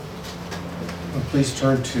Please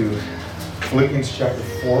turn to Philippians chapter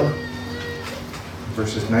 4,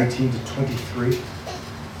 verses 19 to 23. These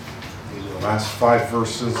are the last 5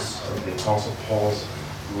 verses of the Apostle Paul's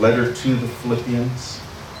letter to the Philippians.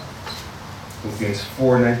 Philippians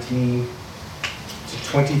 4, 19 to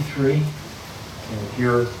 23. And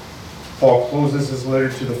here Paul closes his letter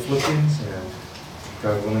to the Philippians, and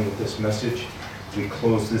God willing, with this message, we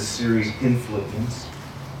close this series in Philippians.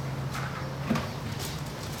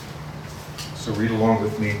 So read along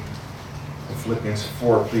with me in Philippians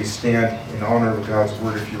 4. Please stand in honor of God's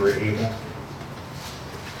word if you are able.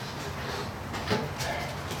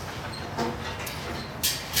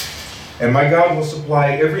 And my God will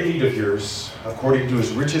supply every need of yours according to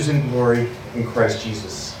his riches and glory in Christ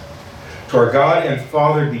Jesus. To our God and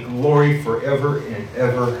Father be glory forever and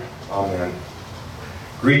ever. Amen.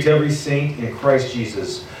 Greet every saint in Christ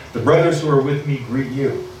Jesus. The brothers who are with me greet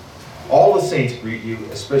you. All the saints greet you,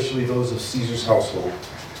 especially those of Caesar's household.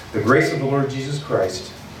 The grace of the Lord Jesus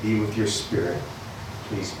Christ be with your spirit.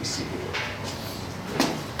 Please be seated.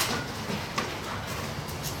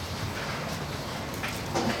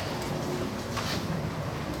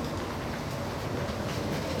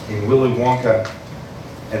 In Willy Wonka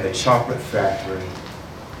and the Chocolate Factory,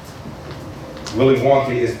 Willy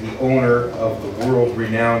Wonka is the owner of the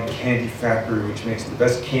world-renowned candy factory, which makes the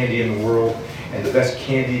best candy in the world. And the best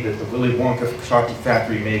candy that the Willy Wonka Chocolate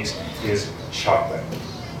Factory makes is chocolate.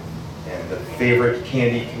 And the favorite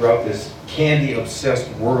candy throughout this candy-obsessed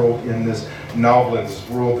world in this novel, in this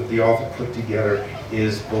world that the author put together,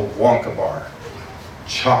 is the Wonka Bar.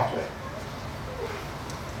 Chocolate.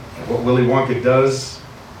 And what Willy Wonka does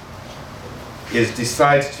is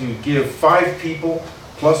decides to give 5 people,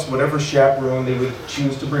 plus whatever chaperone they would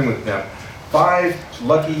choose to bring with them, 5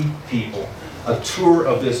 lucky people, a tour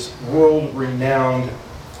of this world-renowned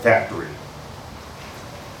factory.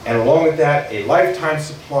 And along with that, a lifetime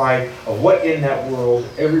supply of what in that world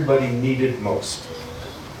everybody needed most.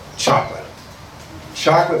 Chocolate.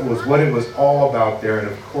 Chocolate was what it was all about there. And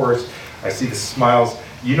of course, I see the smiles.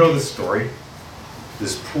 You know the story.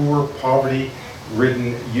 This poor,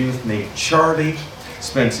 poverty-ridden youth named Charlie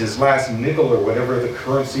spends his last nickel or whatever the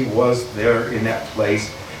currency was there in that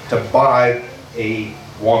place to buy a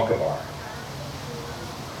Wonka bar.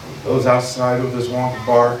 He goes outside of this Wonka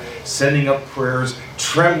bar, sending up prayers,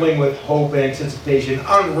 trembling with hope and anticipation,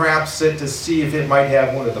 unwraps it to see if it might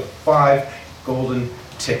have one of the 5 golden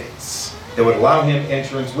tickets that would allow him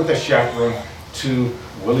entrance with a chaperone to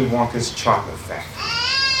Willy Wonka's chocolate factory.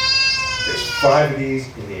 There's 5 of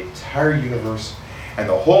these in the entire universe, and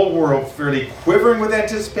the whole world, fairly quivering with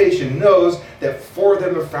anticipation, knows that 4 of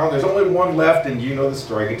them are found. There's only 1 left, and you know the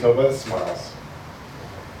story. I can tell by the smiles.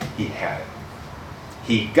 He had it.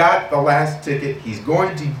 He got the last ticket. He's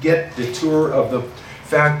going to get the tour of the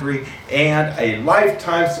factory and a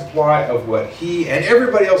lifetime supply of what he and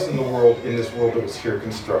everybody else in the world, in this world that was here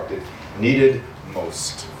constructed, needed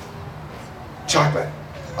most. Chocolate.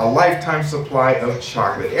 A lifetime supply of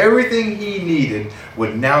chocolate. Everything he needed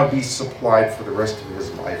would now be supplied for the rest of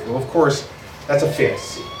his life. Well, of course, that's a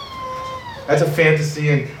fantasy. That's a fantasy,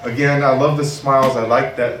 and again, I love the smiles. I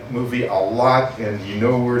like that movie a lot, and you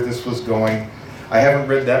know where this was going. I haven't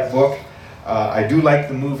read that book. I do like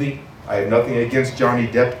the movie. I have nothing against Johnny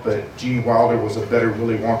Depp, but Gene Wilder was a better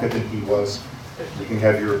Willy Wonka than he was. You can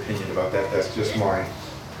have your opinion about that. That's just mine.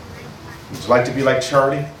 Would you like to be like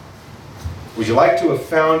Charlie? Would you like to have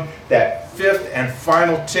found that 5th and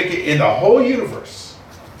final ticket in the whole universe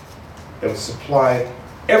that would supply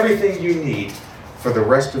everything you need for the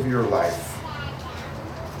rest of your life?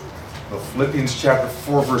 Well, Philippians chapter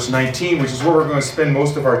 4, verse 19, which is where we're going to spend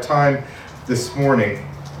most of our time this morning,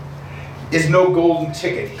 is no golden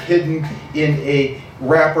ticket hidden in a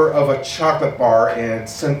wrapper of a chocolate bar and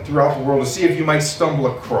sent throughout the world to see if you might stumble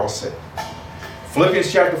across it.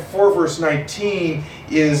 Philippians chapter 4, verse 19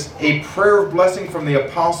 is a prayer of blessing from the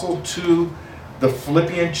apostle to the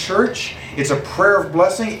Philippian church. It's a prayer of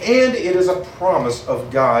blessing, and it is a promise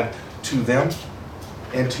of God to them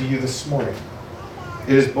and to you this morning.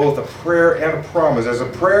 It is both a prayer and a promise. As a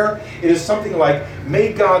prayer, it is something like,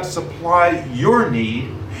 may God supply your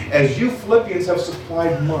need as you Philippians have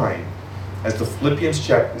supplied mine. As the Philippians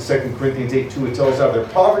chapter 2 Corinthians 8:2, it tells us how their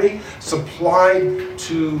poverty supplied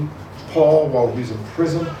to Paul while he was in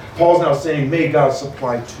prison. Paul's now saying, may God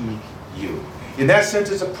supply to you. In that sense,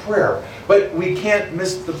 it's a prayer. But we can't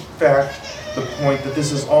miss the point that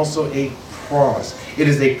this is also a promise. It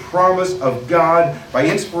is a promise of God by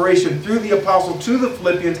inspiration through the apostle to the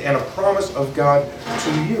Philippians, and a promise of God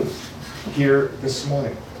to you here this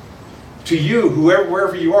morning. To you,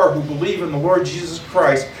 wherever you are, who believe in the Lord Jesus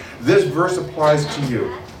Christ, this verse applies to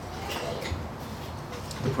you.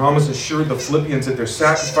 The promise assured the Philippians that their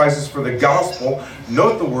sacrifices for the gospel,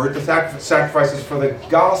 note the word, the sacrifices for the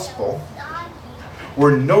gospel,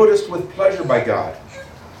 were noticed with pleasure by God.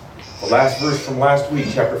 The last verse from last week,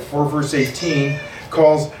 chapter 4, verse 18,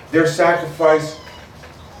 calls their sacrifice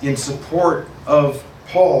in support of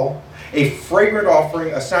Paul a fragrant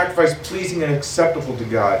offering, a sacrifice pleasing and acceptable to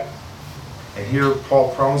God. And here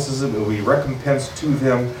Paul promises it will be recompense to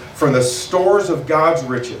them from the stores of God's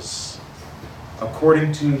riches,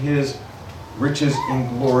 according to his riches in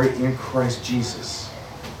glory in Christ Jesus.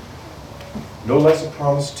 No less a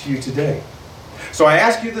promise to you today. So I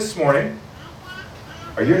ask you this morning,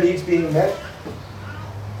 are your needs being met?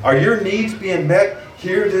 Are your needs being met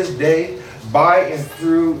here this day by and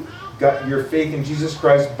through your faith in Jesus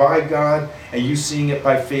Christ, by God, and you seeing it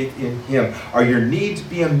by faith in Him? Are your needs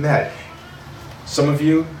being met? Some of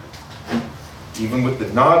you, even with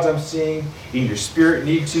the nods I'm seeing, in your spirit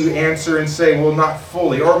need to answer and say, well, not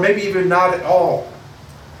fully, or maybe even not at all.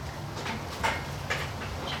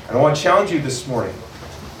 And I want to challenge you this morning.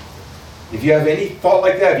 If you have any thought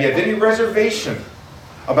like that, if you have any reservation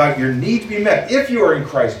about your needs being met, if you are in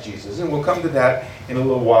Christ Jesus, and we'll come to that in a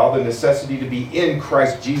little while, the necessity to be in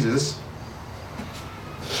Christ Jesus,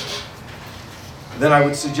 then I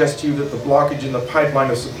would suggest to you that the blockage in the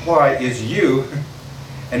pipeline of supply is you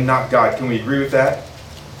and not God. Can we agree with that?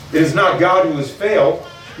 It is not God who has failed,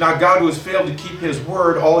 not God who has failed to keep His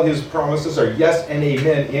word. All of His promises are yes and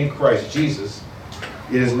amen in Christ Jesus.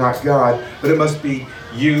 It is not God, but it must be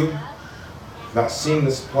you not seeing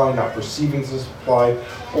the supply, not perceiving the supply,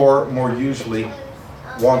 or more usually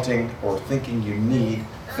wanting or thinking you need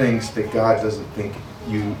things that God doesn't think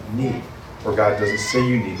you need, or God doesn't say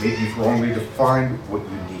you need. Maybe you've wrongly defined what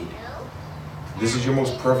you need. This is your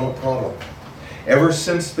most prevalent problem. Ever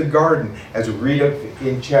since the garden, as we read up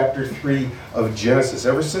in chapter 3 of Genesis,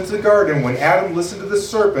 ever since the garden, when Adam listened to the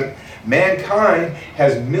serpent, mankind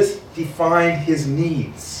has misdefined his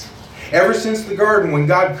needs. Ever since the garden, when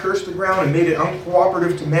God cursed the ground and made it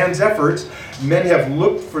uncooperative to man's efforts, men have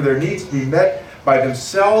looked for their needs to be met by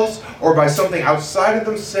themselves or by something outside of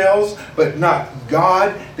themselves, but not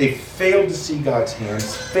God. They failed to see God's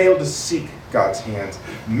hands, failed to seek God's hands,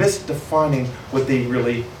 misdefining what they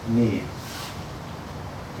really need.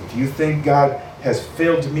 If you think God has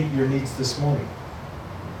failed to meet your needs this morning,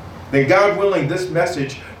 then God willing, this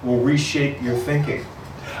message will reshape your thinking.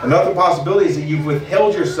 Another possibility is that you've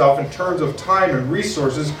withheld yourself in terms of time and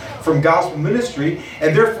resources from gospel ministry,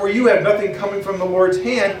 and therefore you have nothing coming from the Lord's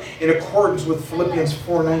hand in accordance with Philippians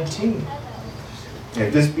 4:19. And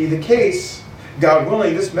if this be the case, God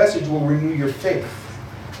willing, this message will renew your faith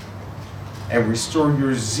and restore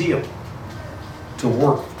your zeal to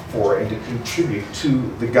work for and to contribute to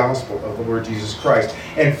the gospel of the Lord Jesus Christ.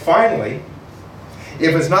 And finally,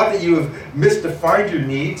 if it's not that you have misdefined your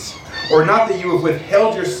needs, or not that you have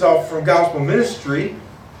withheld yourself from gospel ministry,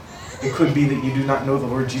 it could be that you do not know the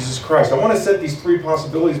Lord Jesus Christ. I want to set these three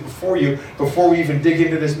possibilities before you before we even dig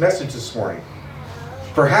into this message this morning.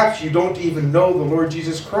 Perhaps you don't even know the Lord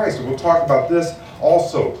Jesus Christ. And we'll talk about this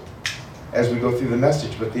also as we go through the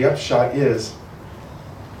message. But the upshot is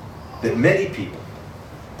that many people,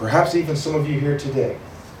 perhaps even some of you here today,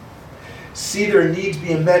 see their needs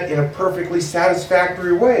being met in a perfectly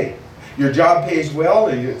satisfactory way. Your job pays well,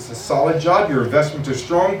 it's a solid job, your investments are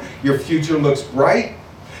strong, your future looks bright.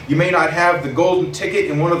 You may not have the golden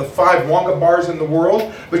ticket in one of the 5 Wonka bars in the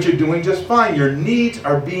world, but you're doing just fine. Your needs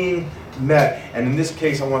are being met. And in this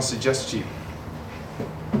case, I want to suggest to you,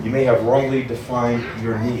 you may have wrongly defined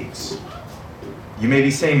your needs. You may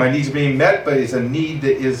be saying, my needs are being met, but it's a need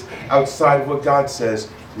that is outside of what God says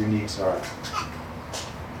your needs are.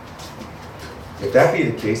 If that be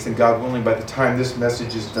the case, then God willing, by the time this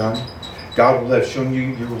message is done, God will have shown you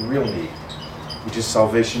your real need, which is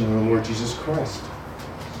salvation in the Lord Jesus Christ.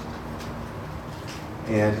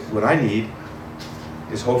 And what I need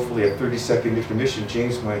is hopefully a 30-second intermission.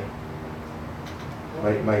 James, my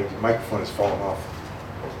microphone has fallen off.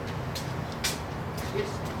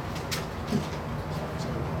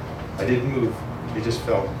 I didn't move. It just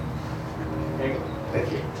fell.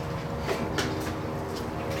 Thank you.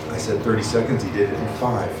 I said 30 seconds. He did it in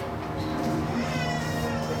 5.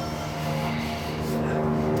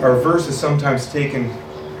 Our verse is sometimes taken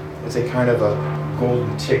as a kind of a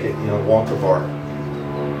golden ticket, Wonka bar.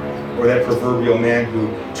 Or that proverbial man who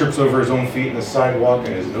trips over his own feet in the sidewalk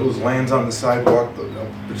and his nose lands on the sidewalk.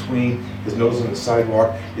 Between his nose and the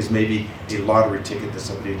sidewalk is maybe a lottery ticket that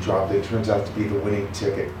somebody dropped. It turns out to be the winning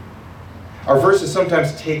ticket. Our verse is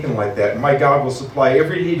sometimes taken like that. My God will supply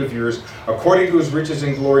every need of yours according to his riches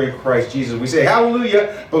and glory in Christ Jesus. We say,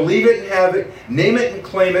 hallelujah, believe it and have it, name it and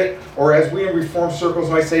claim it, or as we in Reformed circles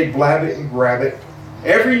might say, blab it and grab it.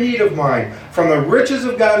 Every need of mine, from the riches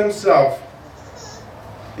of God himself,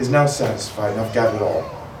 is now satisfied, and I've got it all.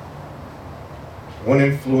 One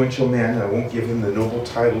influential man, I won't give him the noble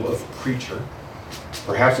title of preacher,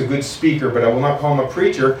 perhaps a good speaker, but I will not call him a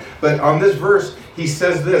preacher. But on this verse, he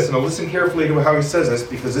says this, and I'll listen carefully to how he says this,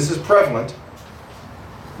 because this is prevalent.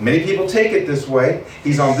 Many people take it this way.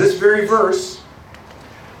 He's on this very verse.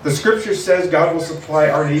 The scripture says God will supply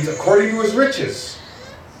our needs according to his riches.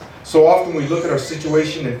 So often we look at our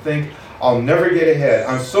situation and think, I'll never get ahead.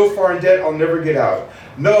 I'm so far in debt, I'll never get out.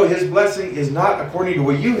 No, his blessing is not according to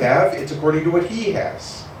what you have, it's according to what he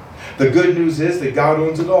has. The good news is that God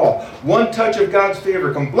owns it all. One touch of God's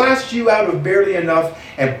favor can blast you out of barely enough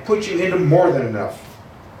and put you into more than enough.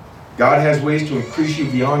 God has ways to increase you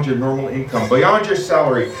beyond your normal income, beyond your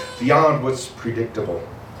salary, beyond what's predictable.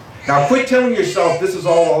 Now quit telling yourself this is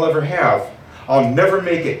all I'll ever have. I'll never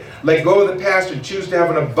make it. Let go of the past and choose to have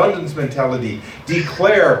an abundance mentality.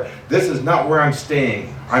 Declare, this is not where I'm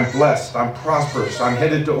staying. I'm blessed. I'm prosperous. I'm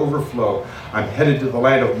headed to overflow. I'm headed to the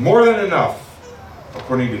land of more than enough,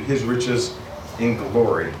 according to his riches in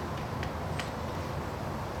glory.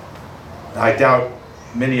 I doubt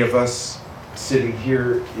many of us sitting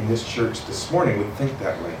here in this church this morning would think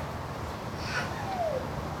that way.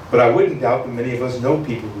 But I wouldn't doubt that many of us know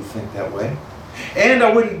people who think that way. And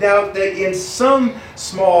I wouldn't doubt that in some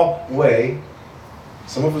small way,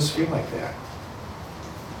 some of us feel like that.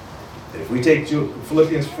 That if we take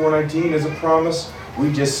Philippians 4:19 as a promise,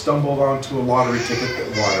 we just stumbled onto a lottery ticket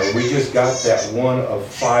that won, or we just got that one of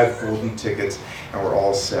 5 golden tickets and we're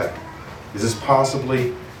all set. Is this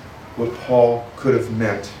possibly what Paul could have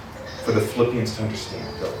meant for the Philippians to understand,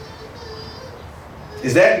 though?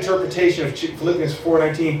 Is that interpretation of Philippians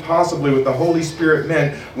 4:19 possibly what the Holy Spirit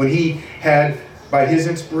meant when he had, by his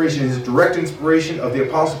inspiration, his direct inspiration of the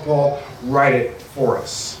Apostle Paul, write it for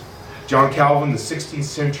us? John Calvin, the 16th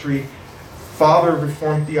century father of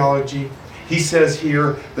Reformed theology, he says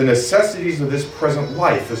here, the necessities of this present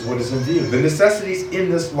life is what is in view. The necessities in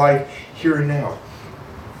this life here and now.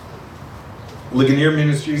 Ligonier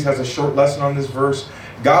Ministries has a short lesson on this verse.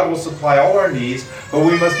 God will supply all our needs, but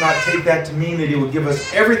we must not take that to mean that he will give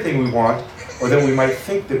us everything we want, or that we might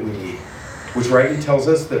think that we need, which rightly tells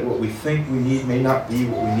us that what we think we need may not be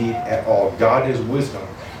what we need at all. God, in his wisdom,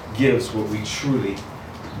 gives what we truly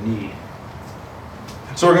need.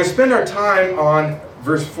 So we're going to spend our time on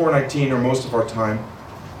verse 4:19, or most of our time.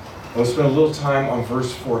 We'll spend a little time on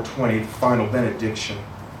verse 4:20, the final benediction,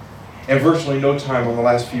 and virtually no time on the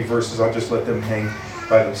last few verses. I'll just let them hang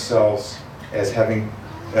by themselves as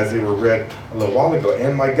they were read a little while ago.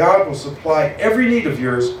 And my God will supply every need of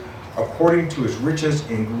yours according to his riches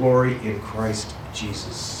in glory in Christ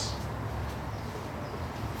Jesus.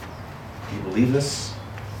 Do you believe this?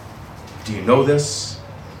 Do you know this?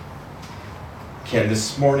 Can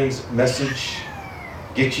this morning's message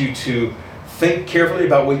get you to think carefully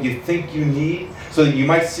about what you think you need, so that you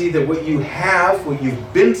might see that what you have, what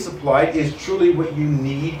you've been supplied, is truly what you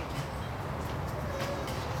need?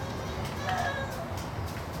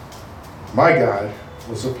 My God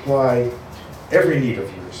will supply every need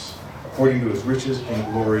of yours according to his riches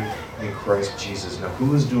and glory in Christ Jesus. Now,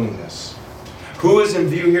 who is doing this? Who is in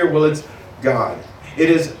view here? Well, it's God. It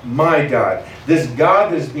is my God. This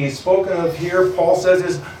God that is being spoken of here, Paul says,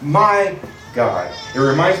 is my God. It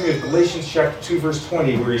reminds me of Galatians chapter 2, verse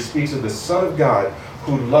 20, where he speaks of the Son of God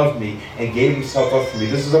who loved me and gave himself up for me.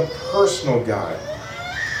 This is a personal God.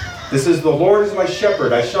 This is, the Lord is my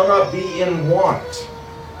shepherd. I shall not be in want.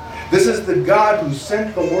 This is the God who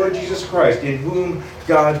sent the Lord Jesus Christ, in whom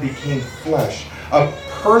God became flesh. A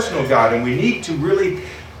personal God. And we need to really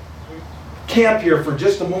camp here for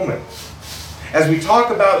just a moment as we talk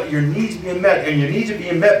about your needs being met, and your needs are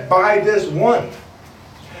being met by this one.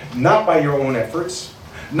 Not by your own efforts,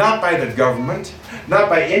 not by the government, not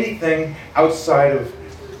by anything outside of,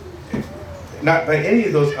 not by any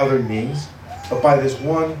of those other means, but by this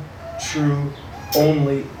one true,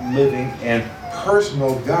 only living and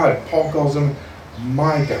personal God. Paul calls him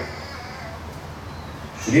my God.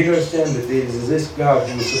 You need to understand that it is this God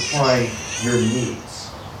who is supplying your needs.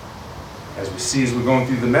 As we see as we're going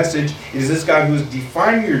through the message, it is this God who is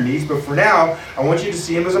defining your needs, but for now, I want you to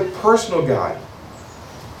see him as a personal God.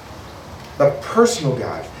 The personal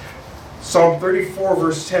God. Psalm 34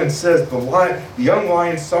 verse 10 says, the young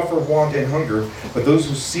lions suffer want and hunger, but those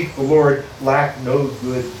who seek the Lord lack no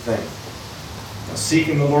good thing. Now,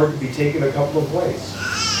 seeking the Lord can be taken a couple of ways.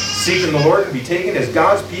 Seeking the Lord can be taken as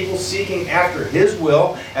God's people seeking after His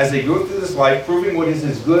will as they go through this life, proving what is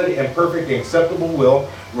His good and perfect and acceptable will.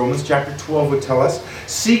 Romans chapter 12 would tell us.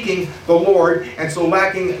 Seeking the Lord, and so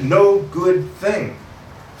lacking no good thing.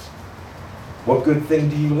 What good thing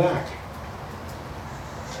do you lack?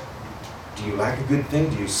 Do you lack a good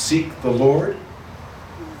thing? Do you seek the Lord?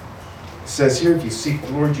 It says here, if you seek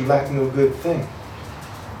the Lord, you lack no good thing.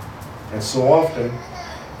 And so often,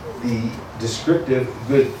 the descriptive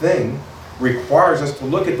good thing requires us to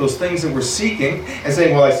look at those things that we're seeking and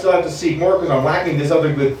saying, well, I still have to seek more because I'm lacking this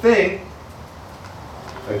other good thing.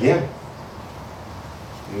 Again,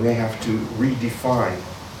 we may have to redefine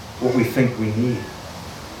what we think we need.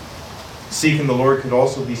 Seeking the Lord could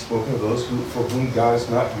also be spoken of those for whom God is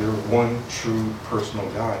not your one true personal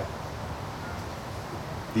God.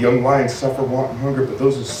 The young lions suffer want and hunger, but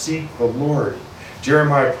those who seek the Lord,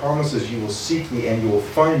 Jeremiah promises, you will seek me and you will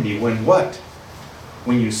find me. When what?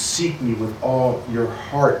 When you seek me with all your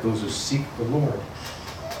heart. Those who seek the Lord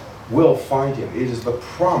will find Him. It is the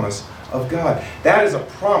promise of God. That is a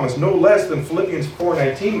promise no less than Philippians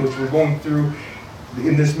 4:19, which we're going through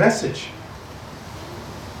in this message.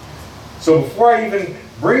 So before I even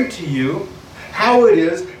bring to you how it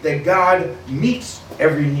is that God meets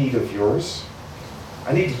every need of yours,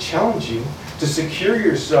 I need to challenge you to secure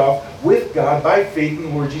yourself with God by faith in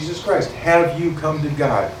the Lord Jesus Christ. Have you come to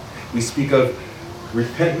God? We speak of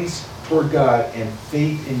repentance toward God and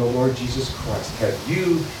faith in the Lord Jesus Christ. Have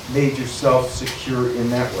you made yourself secure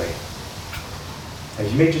in that way?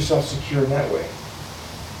 Have you made yourself secure in that way?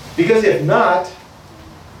 Because if not,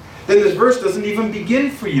 then this verse doesn't even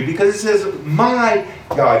begin for you, because it says, my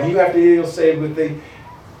God. And you have to say with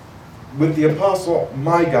the apostle,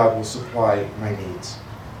 my God will supply my needs.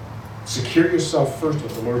 Secure yourself first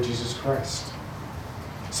with the Lord Jesus Christ.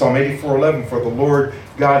 Psalm 84:11, for the Lord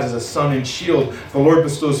God is a sun and shield. The Lord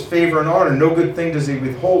bestows favor and honor. No good thing does He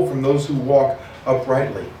withhold from those who walk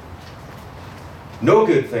uprightly. No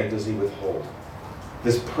good thing does He withhold.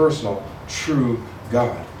 This personal, true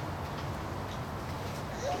God.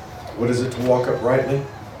 What is it to walk uprightly?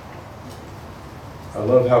 I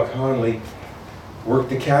love how Conley worked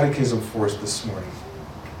the catechism for us this morning.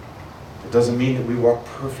 It doesn't mean that we walk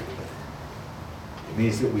perfectly. It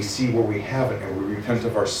means that we see where we haven't and we repent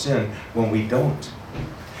of our sin when we don't.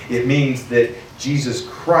 It means that Jesus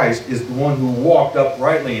Christ is the one who walked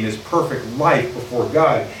uprightly in His perfect life before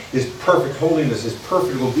God, His perfect holiness, His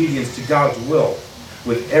perfect obedience to God's will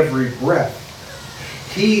with every breath.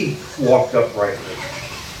 He walked uprightly.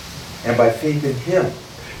 And by faith in Him,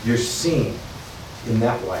 you're seen in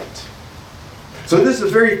that light. So this is the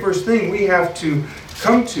very first thing we have to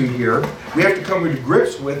come to here. We have to come to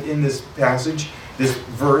grips with in this passage, this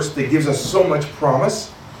verse that gives us so much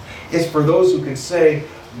promise, is for those who can say,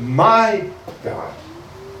 my God.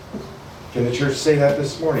 Can the church say that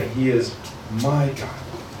this morning? He is my God.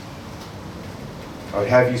 I would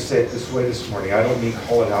have you say it this way this morning. I don't mean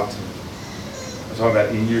call it out to me. I'm talking about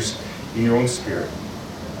in your own spirit.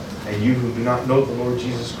 And you who do not know the Lord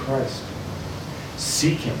Jesus Christ,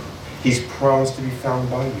 seek Him. He's promised to be found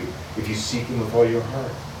by you if you seek Him with all your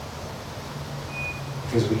heart.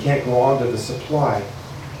 Because we can't go on to the supply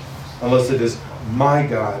unless it is my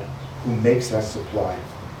God who makes that supply.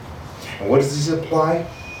 And what does He supply?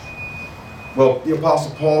 Well, the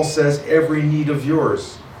Apostle Paul says, every need of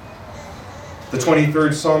yours. The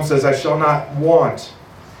 23rd Psalm says, I shall not want.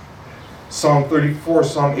 Psalm 34,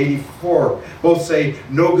 Psalm 84, both say,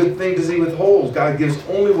 no good thing does He withhold. God gives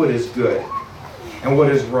only what is good and what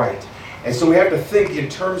is right. And so we have to think in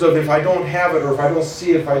terms of, if I don't have it, or if I don't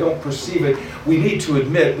see it, if I don't perceive it, we need to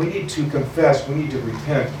admit, we need to confess, we need to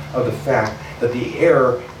repent of the fact that the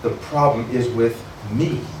error, the problem is with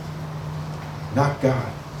me, not God.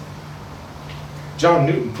 John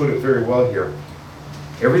Newton put it very well here.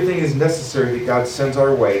 Everything is necessary that God sends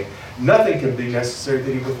our way. Nothing can be necessary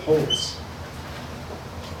that He withholds.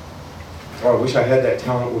 Oh, I wish I had that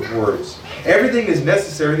talent with words. Everything is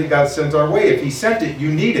necessary that God sends our way. If He sent it,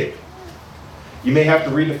 you need it. You may have to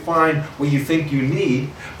redefine what you think you need,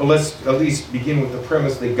 but let's at least begin with the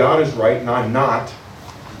premise that God is right and I'm not.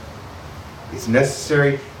 It's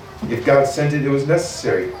necessary. If God sent it, it was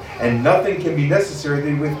necessary. And nothing can be necessary that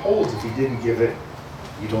He withholds. If He didn't give it,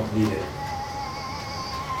 you don't need it.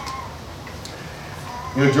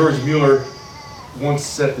 You know, George Mueller once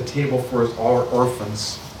set the table for his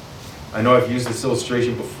orphans. I know I've used this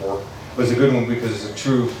illustration before, but it's a good one because it's a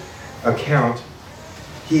true account.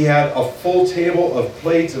 He had a full table of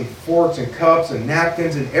plates and forks and cups and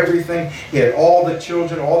napkins and everything. He had all the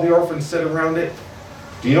children, all the orphans set around it.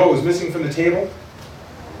 Do you know what was missing from the table?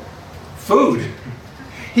 Food.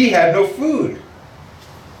 He had no food.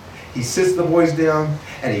 He sits the boys down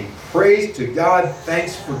and he prays to God,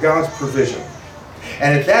 thanks for God's provision.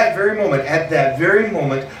 And at that very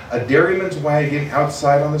moment, a dairyman's wagon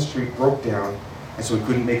outside on the street broke down, and so he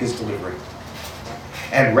couldn't make his delivery.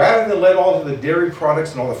 And rather than let all of the dairy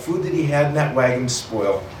products and all the food that he had in that wagon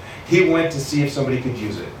spoil, he went to see if somebody could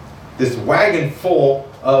use it. This wagon full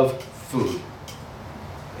of food.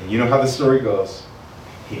 And you know how the story goes.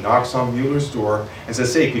 He knocks on Mueller's door and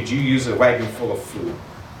says, "Hey, could you use a wagon full of food?"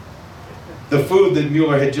 The food that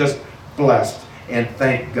Mueller had just blessed and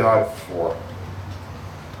thanked God for.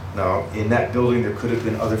 Now, in that building, there could have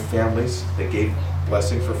been other families that gave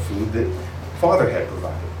blessing for food that Father had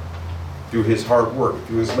provided through his hard work,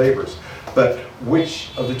 through his labors. But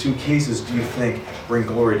which of the two cases do you think bring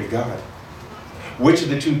glory to God? Which of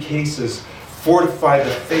the two cases fortify the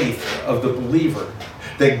faith of the believer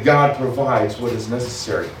that God provides what is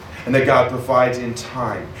necessary, and that God provides in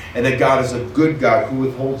time, and that God is a good God who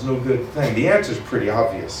withholds no good thing? The answer is pretty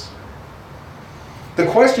obvious. The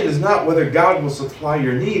question is not whether God will supply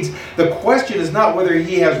your needs. The question is not whether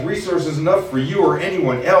he has resources enough for you or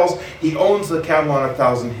anyone else. He owns the cattle on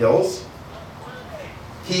 1,000 hills.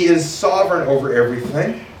 He is sovereign over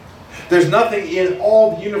everything. There's nothing in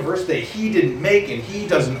all the universe that he didn't make and he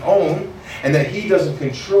doesn't own, and that he doesn't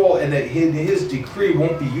control, and that his decree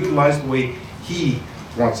won't be utilized the way he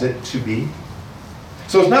wants it to be.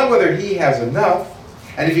 So it's not whether he has enough,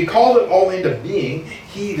 and if he called it all into being,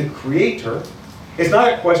 he, the creator, it's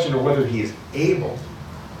not a question of whether he is able.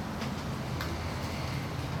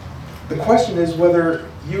 The question is whether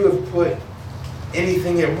you have put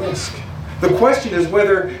anything at risk. The question is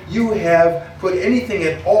whether you have put anything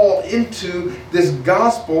at all into this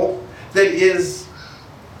gospel that is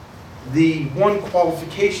the one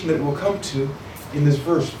qualification that we'll come to in this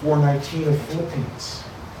verse 4:19 of Philippians.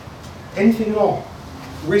 Anything at all.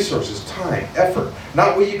 Resources, time, effort,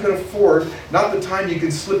 not what you can afford, not the time you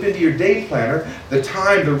can slip into your day planner, the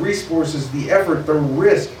time, the resources, the effort, the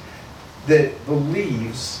risk that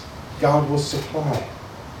believes God will supply.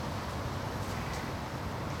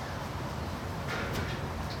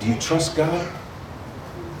 Do you trust God?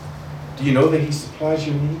 Do you know that he supplies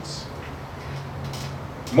your needs?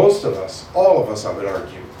 Most of us, all of us, I would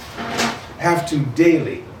argue, have to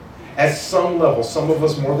daily, at some level, some of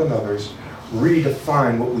us more than others,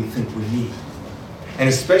 redefine what we think we need. And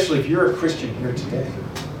especially if you're a Christian here today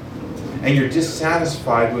and you're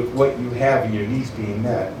dissatisfied with what you have and your needs being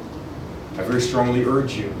met, I very strongly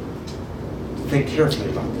urge you to think carefully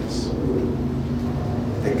about this.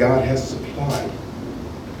 That God has supplied.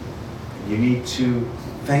 You need to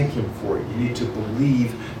thank him for it. You need to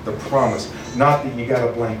believe the promise. Not that you got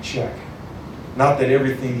a blank check. Not that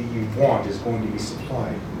everything that you want is going to be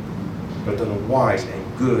supplied. But that a wise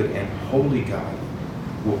and good and holy God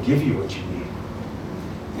will give you what you need.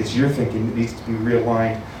 It's your thinking that needs to be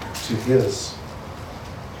realigned to his.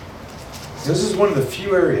 This is one of the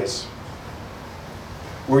few areas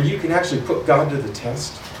where you can actually put God to the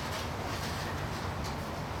test.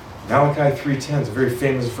 Malachi 3:10 is a very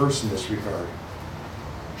famous verse in this regard.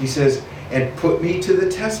 He says, "And put me to the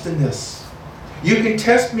test in this. You can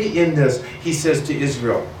test me in this," he says to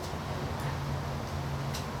Israel.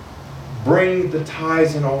 Bring the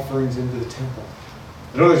tithes and offerings into the temple.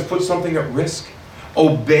 In other words, put something at risk.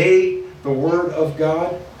 Obey the word of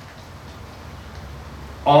God.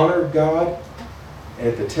 Honor God. And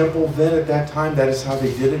at the temple then, at that time, that is how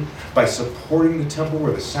they did it. By supporting the temple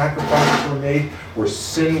where the sacrifices were made, where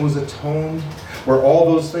sin was atoned, where all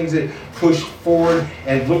those things that pushed forward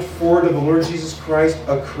and looked forward to the Lord Jesus Christ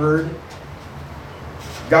occurred.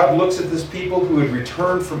 God looks at this people who had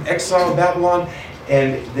returned from exile in Babylon,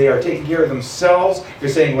 and they are taking care of themselves. They're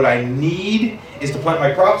saying, what I need is to plant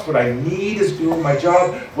my crops. What I need is to do my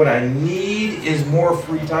job. What I need is more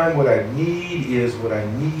free time. What I need is, what I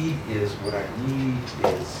need is, what I need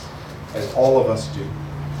is. As all of us do.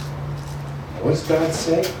 Now, what does God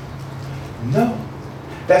say? No.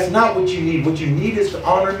 That's not what you need. What you need is to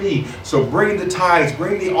honor me. So bring the tithes,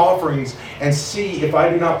 bring the offerings, and see if I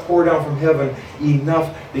do not pour down from heaven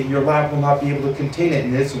enough that your lap will not be able to contain it.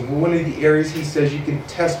 And it's one of the areas he says you can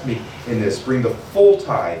test me in this. Bring the full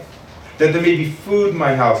tithe, that there may be food in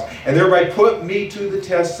my house, and thereby put me to the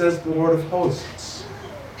test, says the Lord of hosts.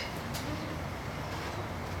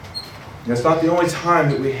 And it's not the only time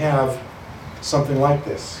that we have something like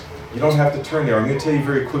this. You don't have to turn there. I'm going to tell you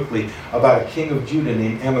very quickly about a king of Judah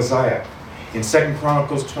named Amaziah. In 2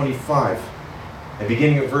 Chronicles 25, and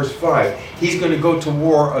beginning at verse 5, he's going to go to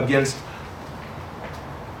war against,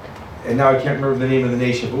 and now I can't remember the name of the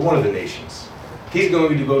nation, but one of the nations. He's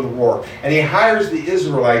going to go to war. And he hires the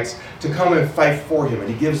Israelites to come and fight for him, and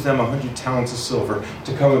he gives them 100 talents of silver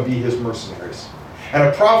to come and be his mercenaries. And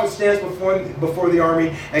a prophet stands before the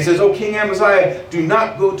army and says, "O King Amaziah, do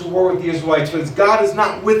not go to war with the Israelites, because God is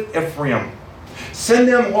not with Ephraim. Send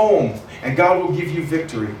them home, and God will give you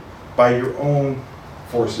victory by your own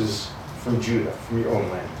forces from Judah, from your own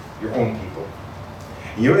land, your own people."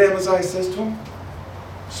 And you know what Amaziah says to him?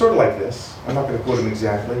 Sort of like this. I'm not going to quote him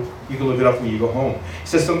exactly. You can look it up when you go home. He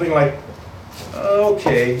says something like,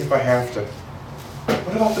 "Okay, if I have to.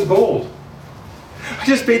 What about the gold? I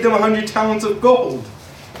just paid them 100 talents of gold."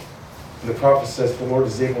 And the prophet says, "The Lord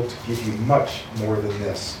is able to give you much more than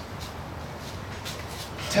this.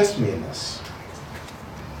 Test me in this.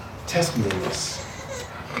 Test me in this."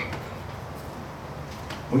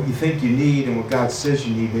 What you think you need and what God says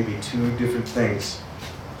you need may be two different things.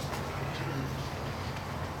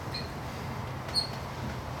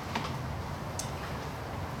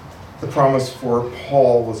 The promise for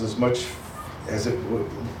Paul was as much as the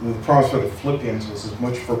promise for the Philippians was as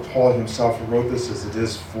much for Paul himself who wrote this as it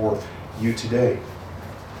is for you today.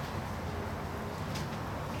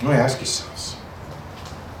 You want to ask yourselves,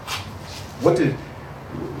 what did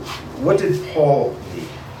Paul need?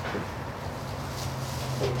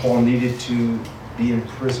 Well, Paul needed to be in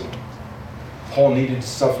prison. Paul needed to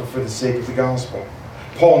suffer for the sake of the gospel.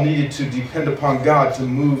 Paul needed to depend upon God to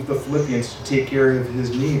move the Philippians to take care of his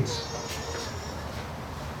needs.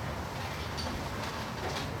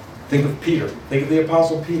 Think of Peter. Think of the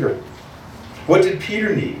Apostle Peter. What did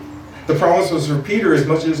Peter need? The promise was for Peter as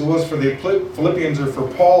much as it was for the Philippians or for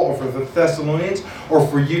Paul or for the Thessalonians or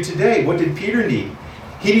for you today. What did Peter need?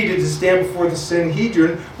 He needed to stand before the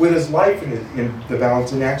Sanhedrin with his life in the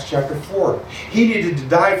balance in Acts chapter 4. He needed to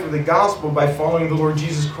die for the gospel by following the Lord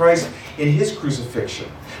Jesus Christ in his crucifixion.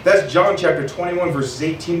 That's John chapter 21, verses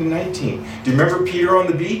 18 to 19. Do you remember Peter on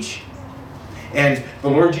the beach? And the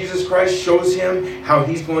Lord Jesus Christ shows him how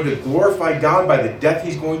he's going to glorify God by the death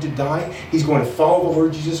he's going to die. He's going to follow the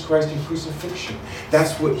Lord Jesus Christ in crucifixion.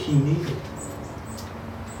 That's what he needed.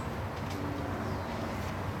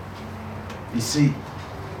 You see,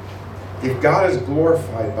 if God is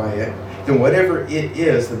glorified by it, then whatever it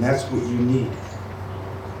is, then that's what you need.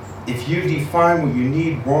 If you define what you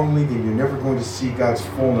need wrongly, then you're never going to see God's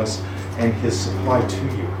fullness and his supply to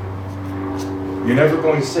you. You're never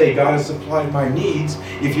going to say, "God has supplied my needs,"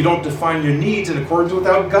 if you don't define your needs in accordance with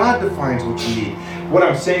how God defines what you need. What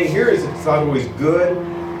I'm saying here is it's not always good.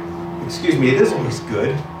 It is always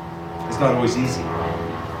good. It's not always easy.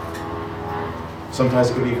 Sometimes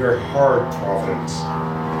it can be very hard providence.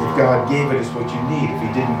 If God gave it, it's what you need. If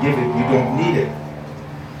he didn't give it, you don't need it.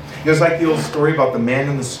 It's like the old story about the man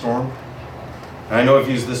in the storm. And I know I've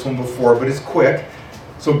used this one before, but it's quick,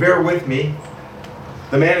 so bear with me.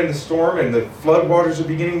 The man in the storm, and the floodwaters are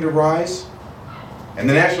beginning to rise. And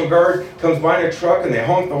the National Guard comes by in a truck, and they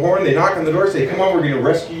honk the horn, they knock on the door, say, "Come on, we're going to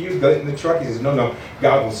rescue you." Get in the truck. He says, No,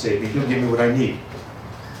 God will save me. He'll give me what I need.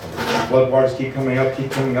 Floodwaters keep coming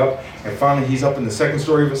up, and finally he's up in the second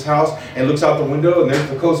story of his house and looks out the window, and there's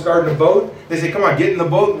the Coast Guard in a boat. They say, "Come on, get in the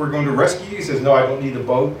boat, we're going to rescue you." He says, "No, I don't need the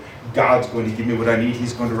boat. God's going to give me what I need.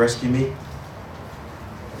 He's going to rescue me."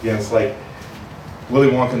 Again, it's like Willy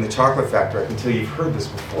Wonka and the Chocolate Factory. I can tell you've heard this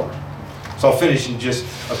before. So I'll finish in just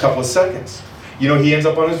a couple of seconds. You know, he ends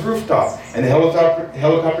up on his rooftop, and the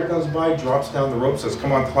helicopter comes by, drops down the rope, says,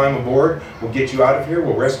 "Come on, climb aboard. We'll get you out of here.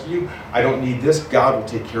 We'll rescue you. I don't need this. God will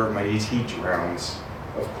take care of my needs." He drowns,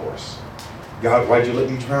 of course. "God, why'd you let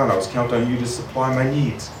me drown? I was counting on you to supply my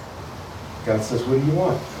needs." God says, "What do you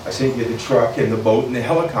want?" "I sent you the truck and the boat and the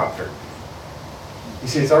helicopter." He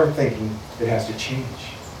says, "It's our thinking that has to change.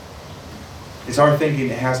 It's our thinking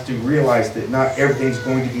that has to realize that not everything's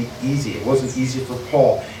going to be easy. It wasn't easy for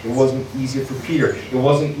Paul. It wasn't easy for Peter. It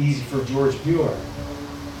wasn't easy for George Mueller.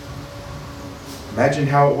 Imagine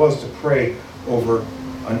how it was to pray over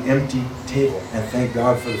an empty table and thank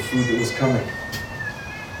God for the food that was coming.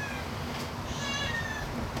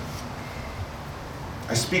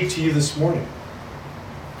 I speak to you this morning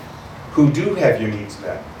who do have your needs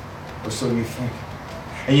met, or so you think.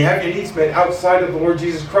 And you have your needs met outside of the Lord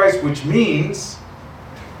Jesus Christ, which means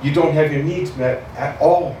you don't have your needs met at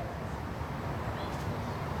all.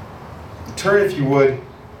 Turn, if you would,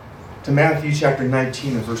 to Matthew chapter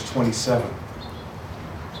 19 and verse 27.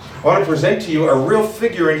 I want to present to you a real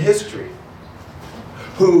figure in history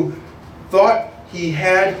who thought he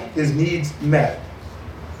had his needs met.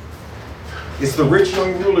 It's the rich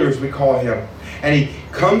young ruler, as we call him. And he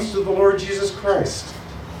comes to the Lord Jesus Christ.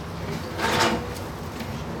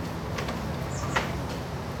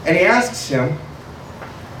 And he asks him,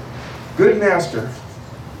 "Good master,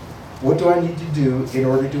 what do I need to do in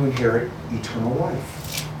order to inherit eternal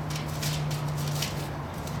life?"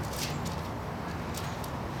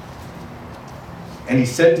 And he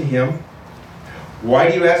said to him, "Why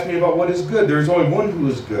do you ask me about what is good? There is only one who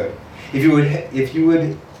is good. If you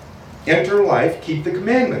would enter life, keep the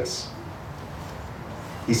commandments."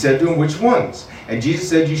 He said to him, "Which ones?" And Jesus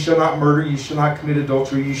said, "You shall not murder, you shall not commit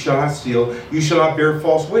adultery, you shall not steal, you shall not bear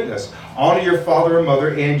false witness. Honor your father and mother,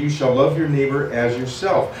 and you shall love your neighbor as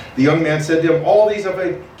yourself." The young man said to him, "All these have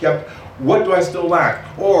I kept. What do I still lack?"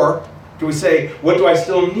 Or do we say, what do I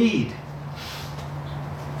still need?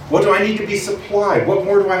 What do I need to be supplied? What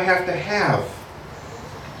more do I have to have?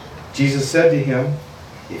 Jesus said to him,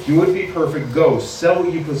 "If you would be perfect, go, sell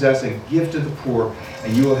what you possess and give to the poor,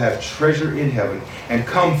 and you will have treasure in heaven. And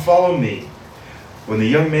come, follow me." When the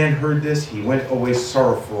young man heard this, he went away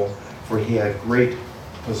sorrowful, for he had great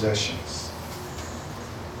possessions.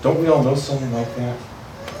 Don't we all know someone like that?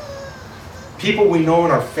 People we know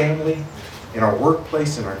in our family, in our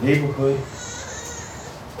workplace, in our neighborhood,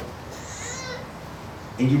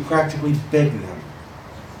 and you practically beg them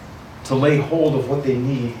to lay hold of what they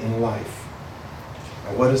need in life.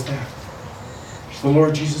 And what is that? It's the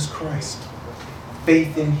Lord Jesus Christ.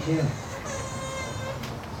 Faith in Him.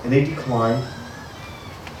 And they decline.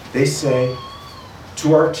 They say,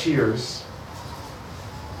 to our tears,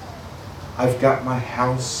 "I've got my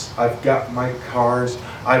house, I've got my cars,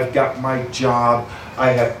 I've got my job, I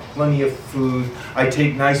have plenty of food, I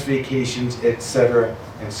take nice vacations, etc.,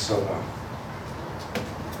 and so on."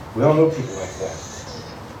 We all know people like that.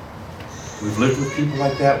 We've lived with people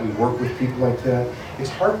like that. We work with people like that. It's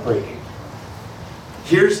heartbreaking.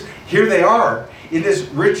 Here they are in this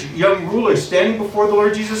rich young ruler standing before the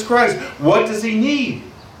Lord Jesus Christ. What does he need?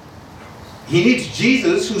 He needs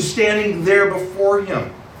Jesus, who's standing there before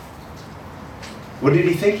him. What did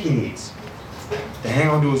he think he needs? To hang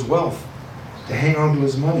on to his wealth, to hang on to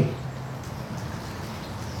his money.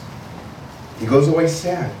 He goes away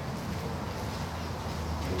sad.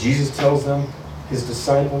 And Jesus tells them, his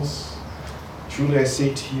disciples, "Truly I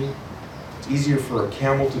say to you, it's easier for a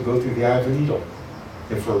camel to go through the eye of a needle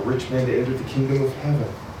than for a rich man to enter the kingdom of heaven."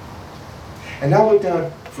 And now look down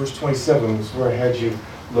at verse 27, which is where I had you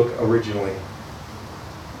look originally.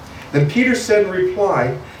 Then Peter said in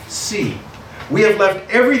reply, "See, we have left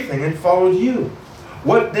everything and followed you.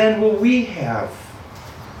 What then will we have?"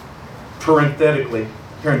 Parenthetically,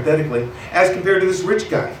 as compared to this rich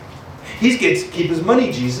guy. He gets to keep his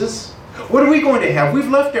money, Jesus. What are we going to have? We've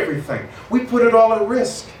left everything. We put it all at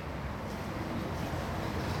risk.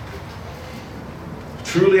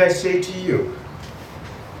 "Truly I say to you,"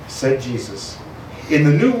 said Jesus, "in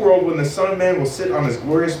the new world when the Son of Man will sit on his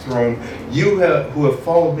glorious throne, you who have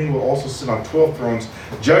followed me will also sit on 12 thrones,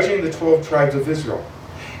 judging the 12 tribes of Israel.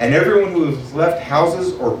 And everyone who has left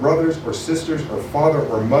houses or brothers or sisters or father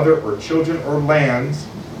or mother or children or lands,"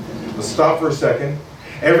 let's stop for a second.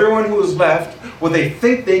 Everyone who has left what they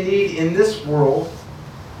think they need in this world,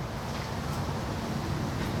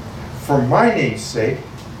 for my name's sake,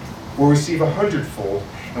 will receive 100-fold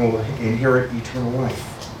and will inherit eternal life.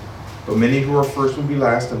 But many who are first will be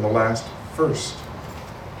last, and the last first.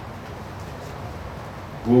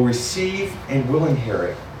 Will receive and will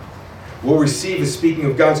inherit. Will receive is speaking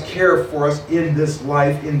of God's care for us in this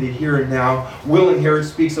life, in the here and now. Will inherit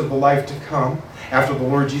speaks of the life to come after the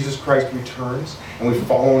Lord Jesus Christ returns and we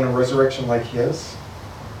follow in a resurrection like His.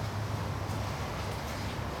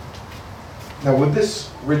 Now, with this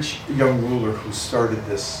rich young ruler who started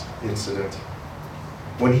this incident,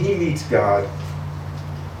 when he meets God,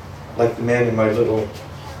 like the man in my little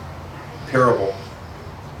parable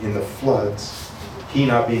in the floods, he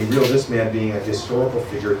not being real, this man being a historical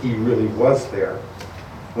figure, he really was there.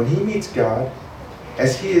 When he meets God,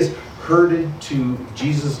 as he is herded to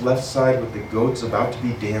Jesus' left side with the goats about to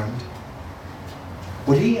be damned,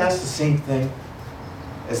 would he ask the same thing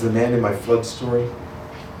as the man in my flood story?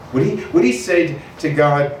 Would he say to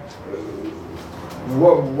God,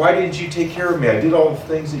 "Why didn't you take care of me? I did all the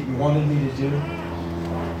things that you wanted me to do.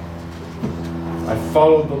 I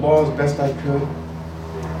followed the law as best I could"?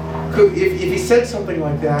 If he said something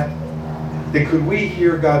like that, then could we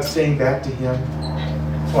hear God saying back to him,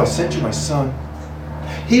 "Oh, I sent you my son.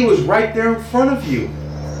 He was right there in front of you.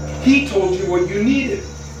 He told you what you needed.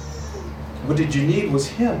 What did you need was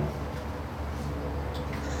him."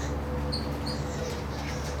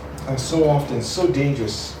 So often, so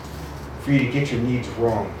dangerous for you to get your needs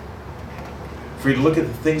wrong. For you to look at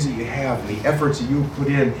the things that you have, and the efforts that you put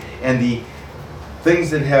in, and the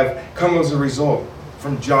things that have come as a result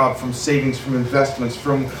from job, from savings, from investments,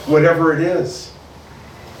 from whatever it is.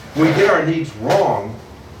 When we get our needs wrong,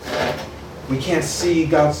 we can't see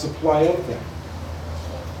God's supply of them.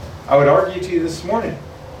 I would argue to you this morning,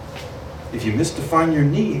 if you misdefine your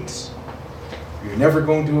needs, You're never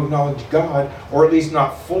going to acknowledge God, or at least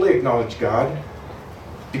not fully acknowledge God,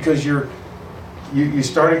 because you're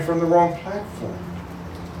starting from the wrong platform.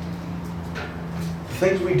 The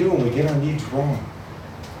things we do when we get our needs wrong.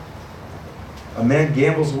 A man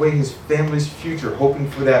gambles away his family's future, hoping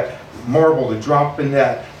for that marble to drop in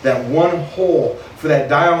that one hole, for that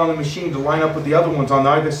dial on the machine to line up with the other ones on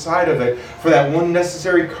either side of it, for that one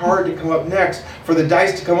necessary card to come up next, for the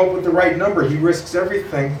dice to come up with the right number. He risks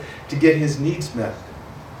everything to get his needs met.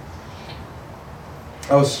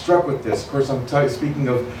 I was struck with this. Of course, I'm speaking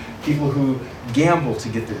of people who gamble to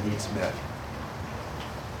get their needs met.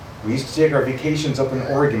 We used to take our vacations up in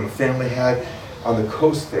Oregon. A family had on the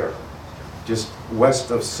coast there, just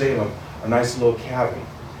west of Salem, a nice little cabin.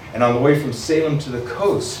 And on the way from Salem to the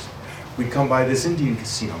coast, we'd come by this Indian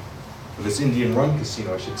casino, or this Indian-run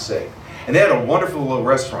casino, I should say. And they had a wonderful little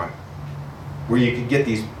restaurant where you could get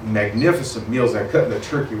these magnificent meals. They're cutting the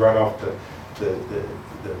turkey right off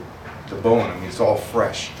the bone. I mean, it's all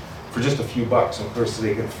fresh for just a few bucks. And of course,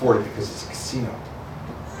 they can afford it because it's a casino.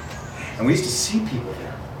 And we used to see people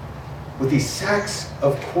there with these sacks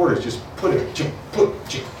of quarters, just put it,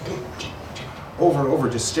 over and over,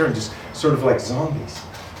 just staring, just sort of like zombies.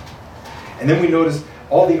 And then we noticed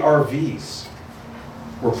all the RVs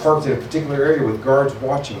were parked in a particular area with guards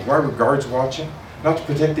watching. Why were guards watching? Not to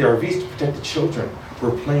protect the RVs, to protect the children who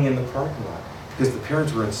were playing in the parking lot, because the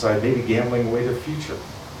parents were inside, maybe gambling away their future.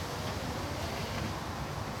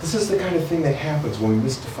 This is the kind of thing that happens when we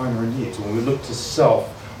misdefine our needs, when we look to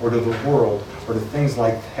self or to the world or to things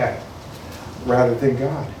like that, rather than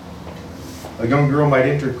God. A young girl might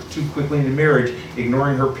enter too quickly into marriage,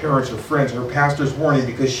 ignoring her parents, her friends, her pastor's warning,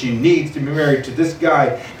 because she needs to be married to this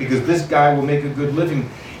guy, because this guy will make a good living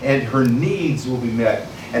and her needs will be met.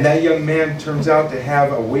 And that young man turns out to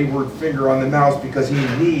have a wayward finger on the mouse because he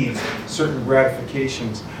needs certain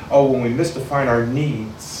gratifications. Oh, when we misdefine our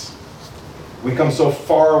needs, we come so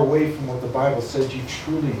far away from what the Bible says you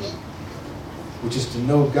truly need, which is to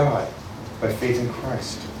know God by faith in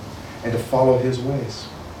Christ and to follow His ways.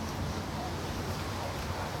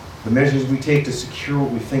 The measures we take to secure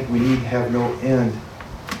what we think we need have no end.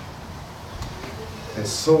 And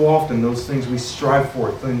so often those things we strive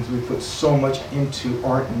for, things we put so much into,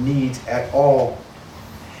 aren't needs at all.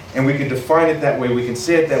 And we can define it that way, we can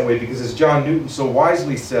say it that way, because as John Newton so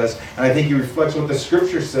wisely says, and I think he reflects what the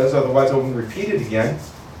Scripture says, otherwise I won't repeat it again.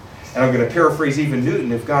 And I'm going to paraphrase even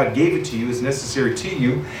Newton: if God gave it to you, it's necessary to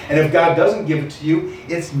you. And if God doesn't give it to you,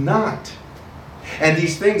 it's not. And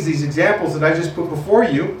these things, these examples that I just put before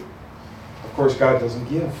you, of course, God doesn't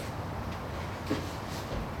give.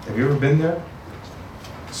 Have you ever been there?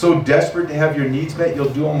 So desperate to have your needs met,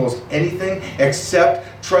 you'll do almost anything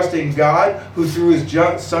except trusting God, who through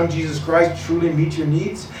His Son Jesus Christ truly meets your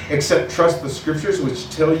needs, except trust the Scriptures, which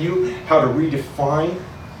tell you how to redefine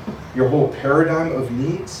your whole paradigm of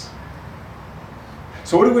needs.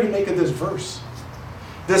 So what are we to make of this verse?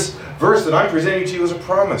 This verse that I'm presenting to you is a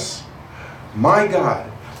promise. My God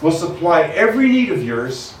will supply every need of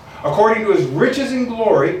yours according to His riches and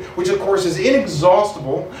glory, which of course is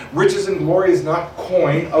inexhaustible. Riches and glory is not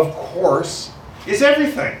coin, of course. It's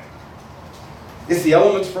everything. It's the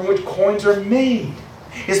elements from which coins are made.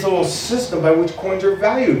 It's the whole system by which coins are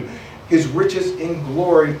valued. His riches and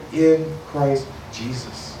glory in Christ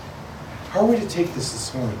Jesus. How are we to take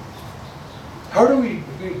this morning? How are we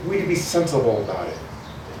to be sensible about it?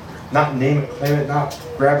 Not name it, claim it, not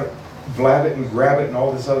grab it, blab it and grab it and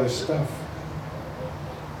all this other stuff.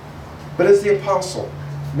 But as the apostle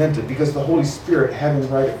meant it, because the Holy Spirit had him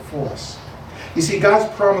write it for us. You see,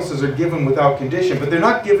 God's promises are given without condition, but they're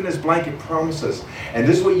not given as blanket promises. And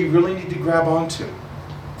this is what you really need to grab onto.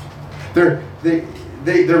 They're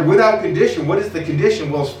without condition. What is the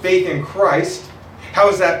condition? Well, it's faith in Christ. How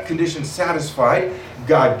is that condition satisfied?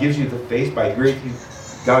 God gives you the faith by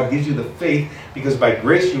grace. God gives you the faith because by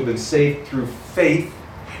grace you've been saved through faith.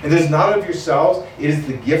 And it is not of yourselves, it is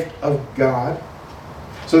the gift of God.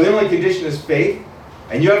 So the only condition is faith,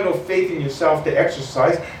 and you have no faith in yourself to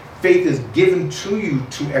exercise. Faith is given to you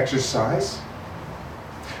to exercise.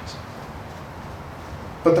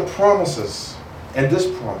 But the promises, and this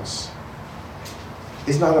promise,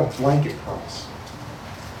 is not a blanket promise.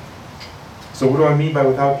 So what do I mean by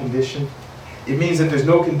without condition? It means that there's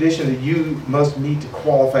no condition that you must meet to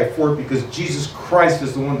qualify for it, because Jesus Christ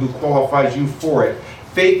is the one who qualifies you for it.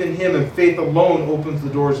 Faith in Him and faith alone opens the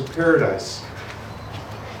doors of paradise.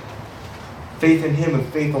 Faith in Him and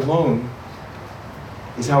faith alone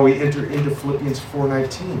is how we enter into Philippians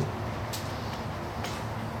 4:19.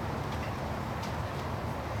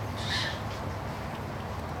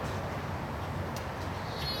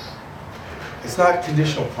 It's not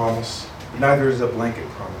conditional promise. Neither is a blanket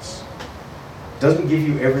promise. It doesn't give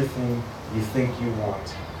you everything you think you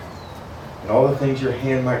want, and all the things your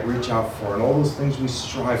hand might reach out for, and all those things we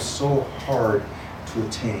strive so hard to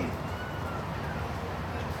attain.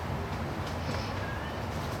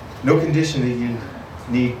 No condition that you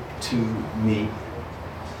need to meet,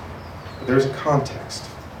 but there's a context.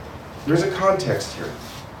 There's a context here.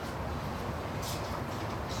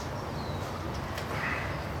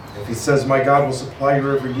 If he says, my God will supply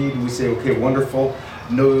your every need, and we say, okay, wonderful.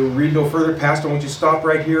 No, read no further. Pastor, won't you stop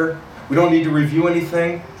right here? We don't need to review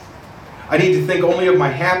anything. I need to think only of my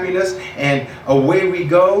happiness, and away we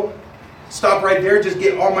go. Stop right there, just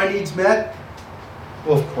get all my needs met?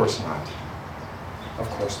 Well, of course not. Of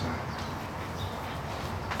course not.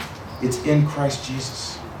 It's in Christ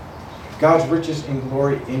Jesus. God's riches and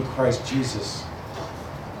glory in Christ Jesus.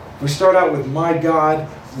 We start out with, my God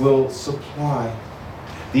will supply.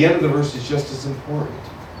 The end of the verse is just as important.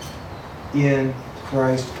 In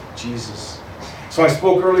Christ Jesus. So I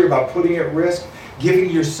spoke earlier about putting at risk, giving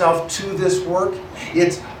yourself to this work.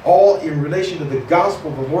 It's all in relation to the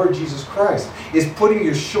gospel of the Lord Jesus Christ. It's putting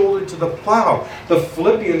your shoulder to the plow. The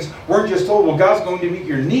Philippians weren't just told, well, God's going to meet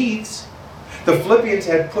your needs. The Philippians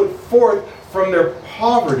had put forth from their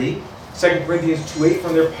poverty, 2 Corinthians 2:8,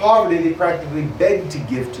 from their poverty they practically begged to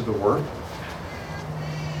give to the work.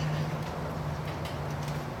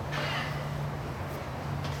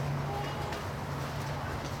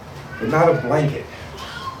 But not a blanket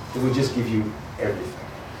that would just give you everything.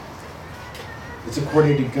 It's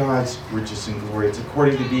according to God's riches and glory. It's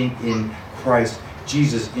according to being in Christ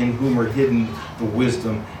Jesus, in whom are hidden the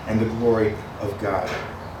wisdom and the glory of God.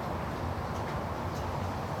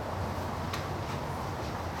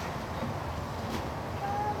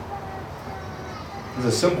 It's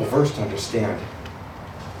a simple verse to understand.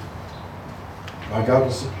 My God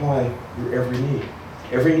will supply your every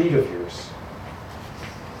need of yours.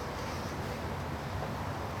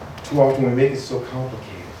 Too often we make it so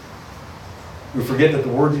complicated. We forget that the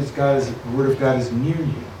Word of God is near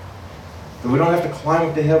you. That we don't have to climb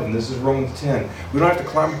up to heaven. This is Romans 10. We don't have to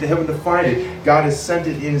climb up to heaven to find it. God has sent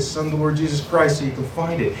it in His Son, the Lord Jesus Christ, so you can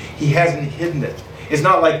find it. He hasn't hidden it. It's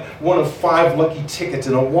not like one of 5 lucky tickets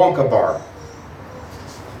in a Wonka bar.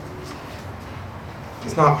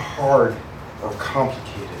 It's not hard or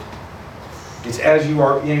complicated. It's as you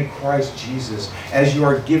are in Christ Jesus, as you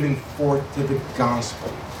are giving forth to the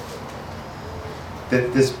gospel,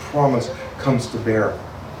 that this promise comes to bear.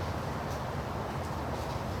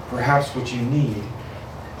 Perhaps what you need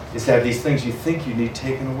is to have these things you think you need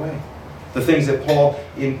taken away. The things that Paul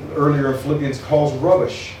earlier in Philippians calls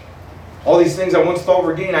rubbish. All these things I once thought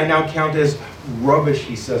were gain, I now count as rubbish,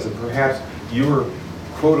 he says. And perhaps your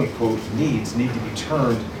quote-unquote needs need to be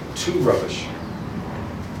turned to rubbish.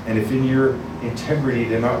 And if in your integrity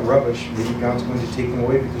they're not rubbish, maybe God's going to take them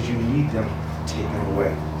away because you need them taken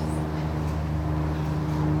away.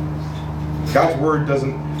 God's Word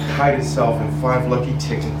doesn't hide itself in 5 lucky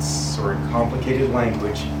tickets or in complicated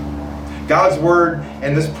language. God's Word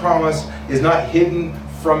and this promise is not hidden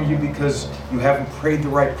from you because you haven't prayed the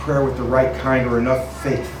right prayer with the right kind or enough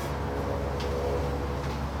faith.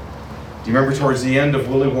 Do you remember towards the end of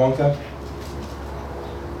Willy Wonka?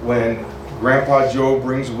 When Grandpa Joe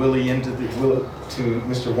brings Willy to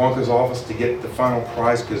Mr. Wonka's office to get the final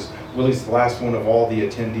prize because Willy's the last one of all the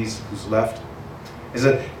attendees who's left. He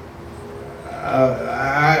said,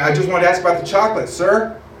 I just wanted to ask about the chocolate,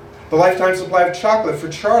 sir. The lifetime supply of chocolate for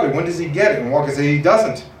Charlie. When does he get it? And Wonka says he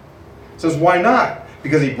doesn't. He says, why not?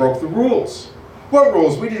 Because he broke the rules. What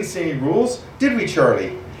rules? We didn't see any rules. Did we,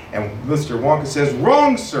 Charlie? And Mr. Wonka says,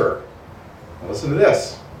 wrong, sir. Now listen to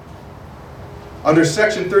this. Under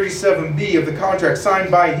Section 37B of the contract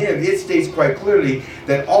signed by him, it states quite clearly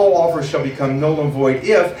that all offers shall become null and void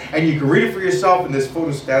if, and you can read it for yourself in this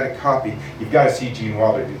photostatic copy. You've got to see Gene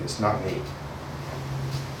Wilder do this, not me.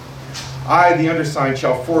 I, the undersigned,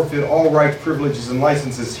 shall forfeit all rights, privileges, and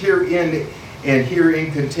licenses herein and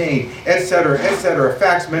herein contained, etc., etc.,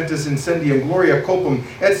 fax mentis incendium, gloria culpum,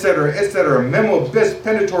 etc., etc., memo bis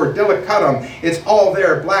penitor delicatum. It's all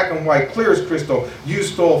there, black and white, clear as crystal. You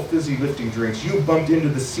stole fizzy lifting drinks. You bumped into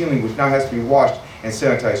the ceiling, which now has to be washed and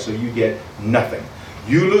sanitized, so you get nothing.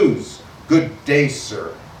 You lose. Good day,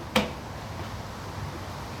 sir.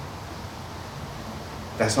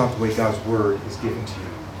 That's not the way God's Word is given to you.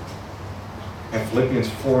 And Philippians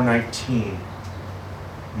 4:19,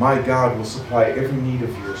 my God will supply every need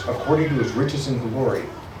of yours according to His riches and glory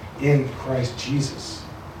in Christ Jesus.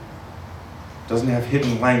 Doesn't have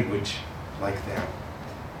hidden language like that.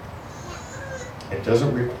 It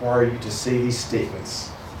doesn't require you to say these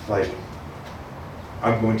statements like,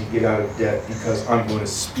 I'm going to get out of debt because I'm going to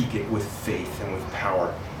speak it with faith and with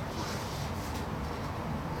power.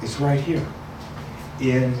 It's right here.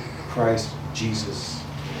 In Christ Jesus.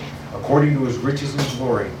 According to his riches and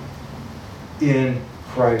glory. In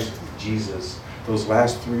Christ Jesus. Those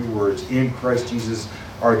last three words, in Christ Jesus,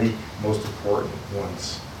 are the most important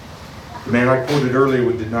ones. The man I quoted earlier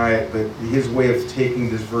would deny it, but his way of taking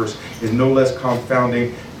this verse is no less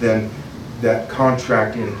confounding than that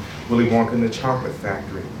contract in Willy Wonka and the Chocolate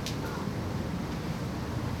Factory.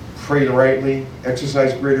 Pray rightly,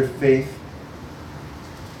 exercise greater faith,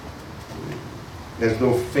 as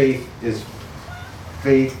though faith is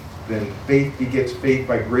faith, then faith begets faith.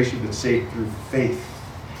 By grace you've been saved through faith.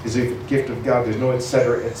 Is a gift of God. There's no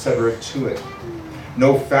etc. to it.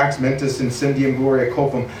 No facts mentis incendium gloria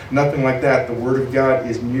culpum. Nothing like that. The Word of God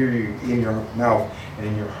is near you, in your mouth and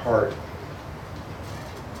in your heart.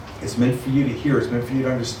 It's meant for you to hear. It's meant for you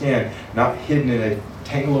to understand. Not hidden in a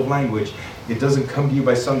tangle of language. It doesn't come to you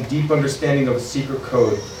by some deep understanding of a secret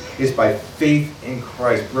code. It's by faith in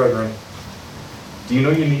Christ. Brethren, do you know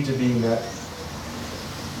you need to be met?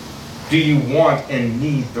 Do you want and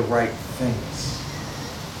need the right things?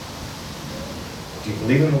 Do you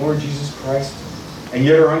believe in the Lord Jesus Christ and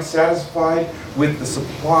yet are unsatisfied with the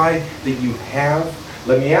supply that you have?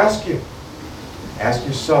 Let me ask you. Ask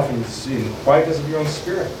yourself in the quietness of your own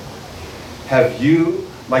spirit. Have you,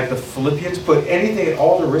 like the Philippians, put anything at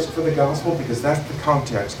all to risk for the gospel? Because that's the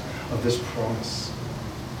context of this promise.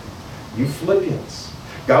 You Philippians,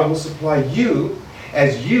 God will supply you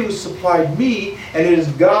as you supplied me, and it is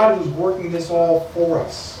God who's working this all for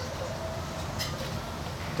us.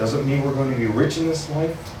 Doesn't mean we're going to be rich in this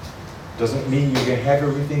life. Doesn't mean you're going to have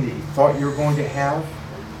everything that you thought you were going to have.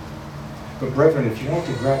 But brethren, if you want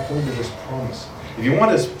to grab hold of this promise, if you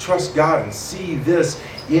want to trust God and see this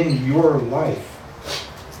in your life,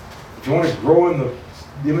 if you want to grow in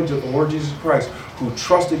the image of the Lord Jesus Christ, who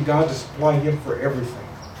trusted God to supply him for everything,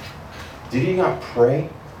 did he not pray?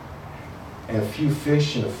 And a few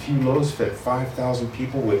fish and a few loaves fed 5,000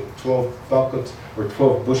 people with 12 buckets or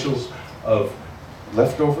 12 bushels of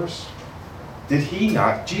leftovers? Did he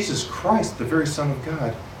not, Jesus Christ, the very Son of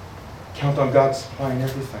God, count on God supplying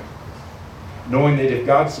everything? Knowing that if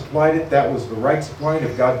God supplied it, that was the right supply, and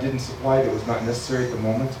if God didn't supply it, it was not necessary at the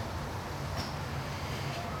moment.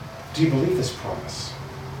 Do you believe this promise?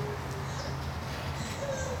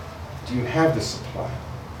 Do you have this supply?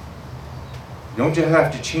 You don't just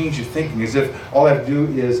have to change your thinking as if all I have to do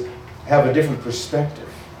is have a different perspective.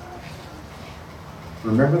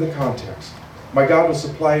 Remember the context. My God will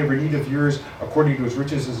supply every need of yours according to his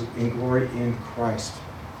riches in glory in Christ.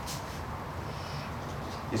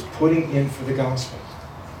 It's putting in for the gospel.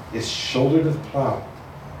 It's shoulder to the plow.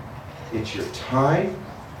 It's your time.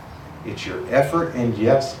 It's your effort. And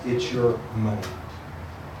yes, it's your money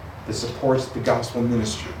that supports the gospel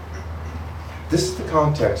ministry. This is the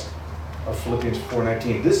context of Philippians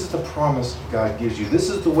 4:19. This is the promise God gives you. This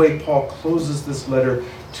is the way Paul closes this letter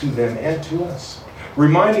to them and to us,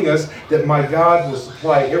 reminding us that my God will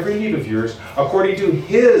supply every need of yours according to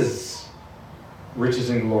his riches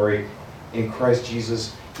and glory in Christ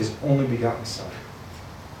Jesus, his only begotten Son.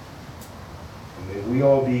 And may we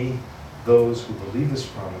all be those who believe this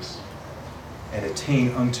promise and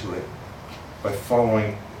attain unto it by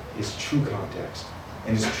following its true context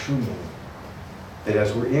and its true meaning. That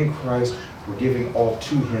as we're in Christ, we're giving all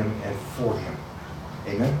to him and for him.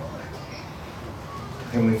 Amen?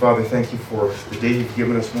 Heavenly Father, thank you for the day you've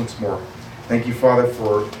given us once more. Thank you, Father,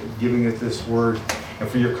 for giving us this word and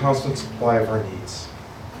for your constant supply of our needs.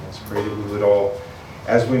 Let's pray that we would all,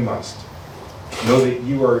 as we must, know that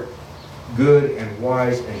you are good and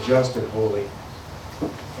wise and just and holy.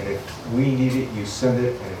 And if we need it, you send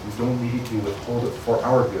it. And if we don't need it, you withhold it for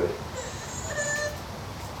our good.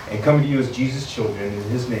 And coming to you as Jesus' children, in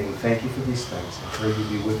his name, we thank you for these things. And pray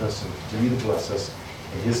you be with us and continue to bless us.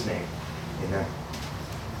 In his name, amen.